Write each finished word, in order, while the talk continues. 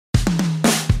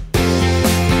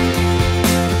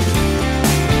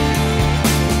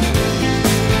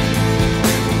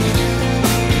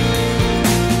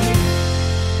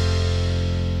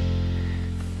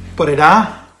Bore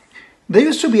da. There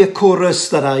used to be a chorus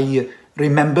that I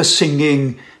remember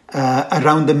singing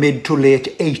around the mid to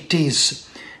late 80s.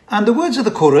 And the words of the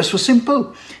chorus were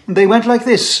simple. They went like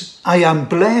this: I am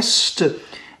blessed,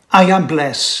 I am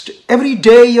blessed. Every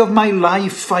day of my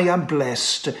life I am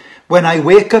blessed. When I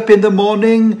wake up in the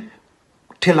morning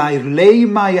till I lay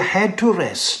my head to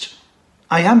rest,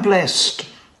 I am blessed,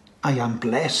 I am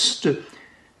blessed,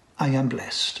 I am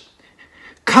blessed.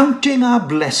 Counting our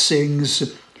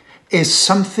blessings is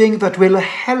something that will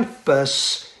help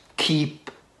us keep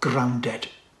grounded.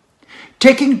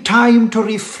 Taking time to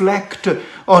reflect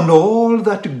on all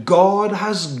that God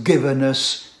has given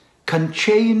us can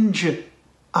change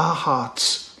our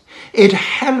hearts. It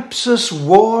helps us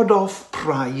ward off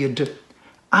pride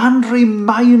and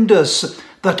remind us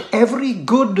that every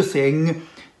good thing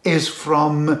is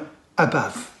from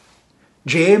above.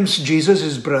 James,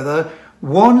 Jesus' brother,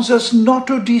 warns us not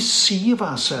to deceive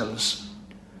ourselves.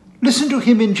 Listen to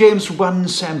him in James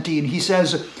 1:17. He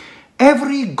says,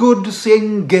 every good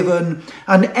thing given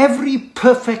and every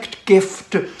perfect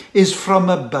gift is from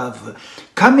above,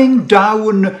 coming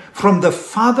down from the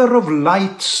Father of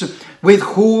lights, with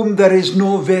whom there is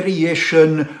no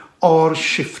variation or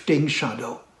shifting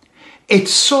shadow.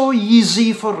 It's so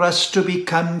easy for us to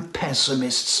become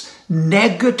pessimists,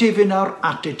 negative in our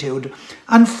attitude,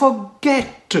 and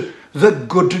forget the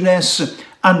goodness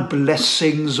and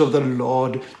blessings of the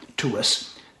Lord to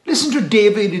us. Listen to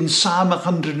David in Psalm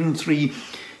 103.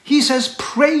 He says,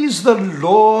 praise the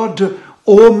Lord,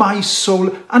 O my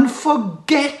soul, and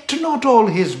forget not all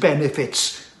his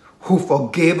benefits, who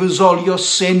forgives all your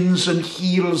sins and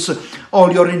heals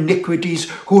all your iniquities,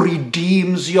 who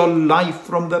redeems your life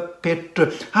from the pit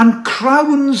and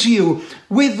crowns you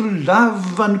with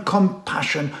love and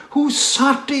compassion, who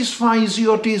satisfies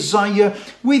your desire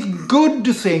with good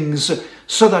things,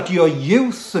 so that your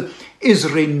youth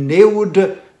is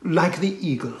renewed like the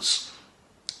eagles.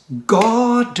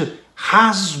 God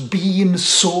has been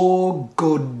so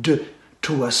good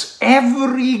to us.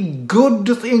 Every good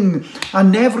thing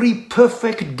and every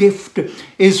perfect gift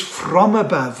is from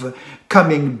above,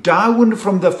 coming down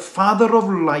from the Father of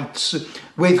lights,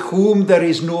 with whom there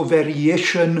is no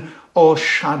variation or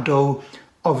shadow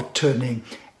of turning.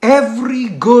 Every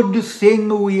good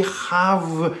thing we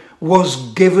have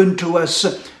was given to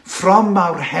us from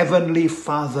our Heavenly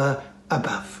Father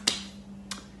above.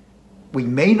 We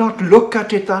may not look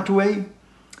at it that way,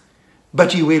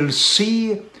 but you will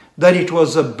see that it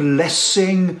was a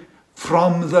blessing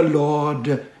from the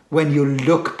Lord when you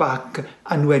look back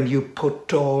and when you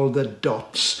put all the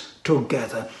dots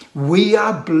together. We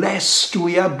are blessed.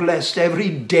 We are blessed every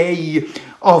day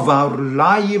of our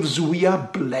lives. We are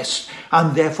blessed.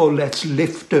 And therefore, let's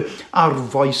lift our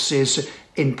voices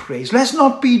in praise. Let's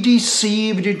not be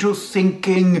deceived into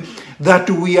thinking that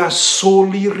we are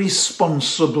solely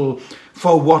responsible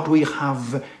for what we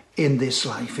have in this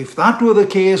life. If that were the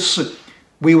case,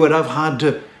 we would have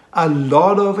had a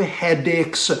lot of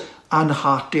headaches and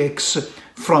heartaches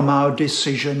from our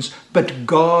decisions. But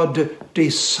God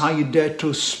decided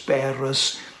to spare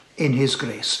us in his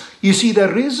grace. You see,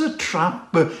 there is a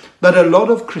trap that a lot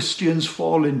of Christians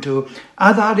fall into,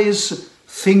 and that is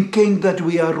thinking that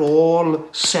we are all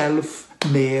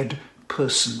self-made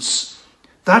persons.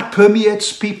 That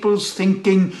permeates people's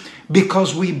thinking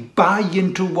because we buy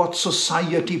into what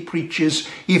society preaches.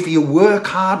 If you work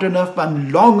hard enough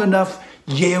and long enough,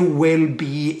 you will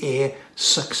be a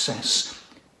success.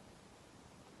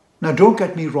 Now, don't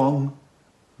get me wrong.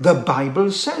 The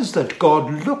Bible says that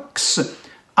God looks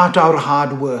at our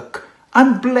hard work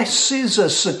and blesses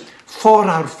us for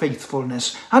our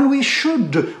faithfulness. And we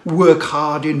should work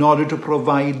hard in order to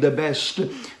provide the best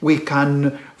we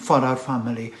can for our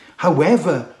family.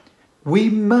 However, we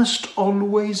must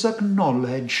always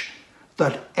acknowledge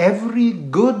that every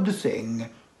good thing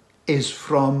is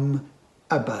from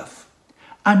above.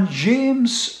 And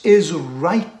James is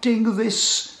writing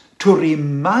this to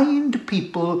remind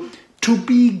people to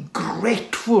be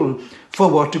grateful for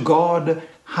what God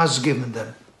has given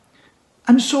them.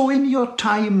 And so in your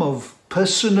time of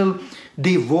personal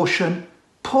devotion,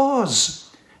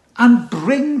 pause and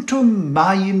bring to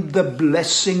mind the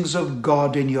blessings of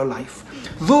God in your life.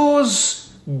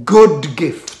 Those good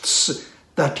gifts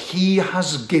that he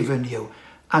has given you.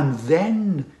 And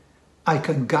then I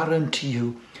can guarantee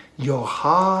you, your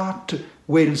heart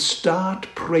will start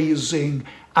praising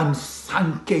and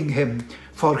thanking him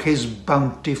for his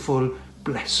bountiful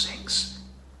blessings.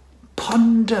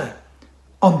 Ponder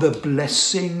on the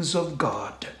blessings of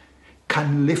God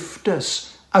can lift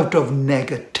us out of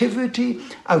negativity,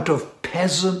 out of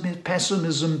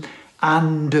pessimism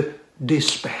and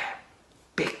despair,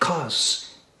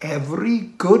 because every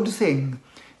good thing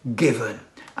given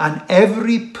and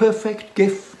every perfect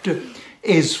gift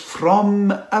is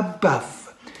from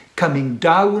above, coming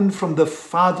down from the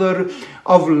Father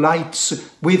of lights,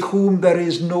 with whom there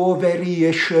is no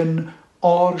variation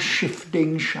or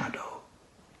shifting shadow.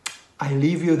 I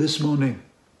leave you this morning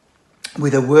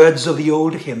with the words of the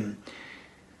old hymn.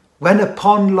 When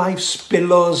upon life's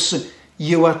billows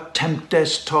you are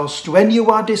tempest tossed, when you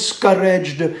are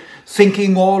discouraged,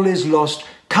 thinking all is lost,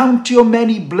 count your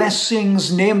many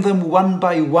blessings, name them one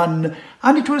by one,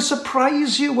 and it will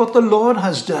surprise you what the Lord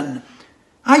has done.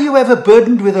 Are you ever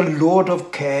burdened with a load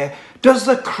of care? Does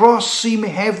the cross seem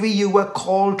heavy you were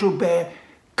called to bear?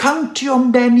 Count your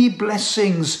many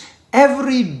blessings,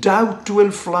 every doubt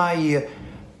will fly,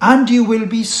 and you will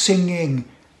be singing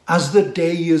as the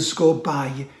days go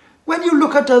by. When you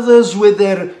look at others with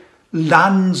their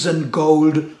lands and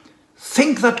gold,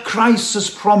 think that Christ has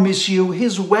promised you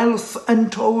his wealth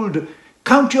untold.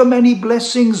 Count your many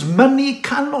blessings, money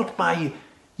cannot buy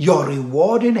your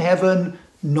reward in heaven,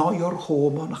 nor your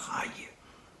home on high.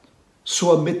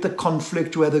 So amid the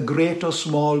conflict, whether great or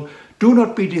small, do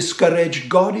not be discouraged.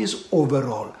 God is over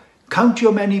all. Count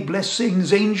your many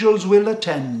blessings, angels will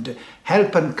attend,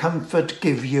 help and comfort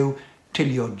give you till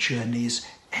your journey's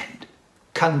end.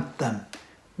 Count them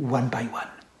one by one.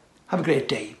 Have a great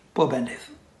day. Pob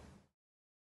ennydd.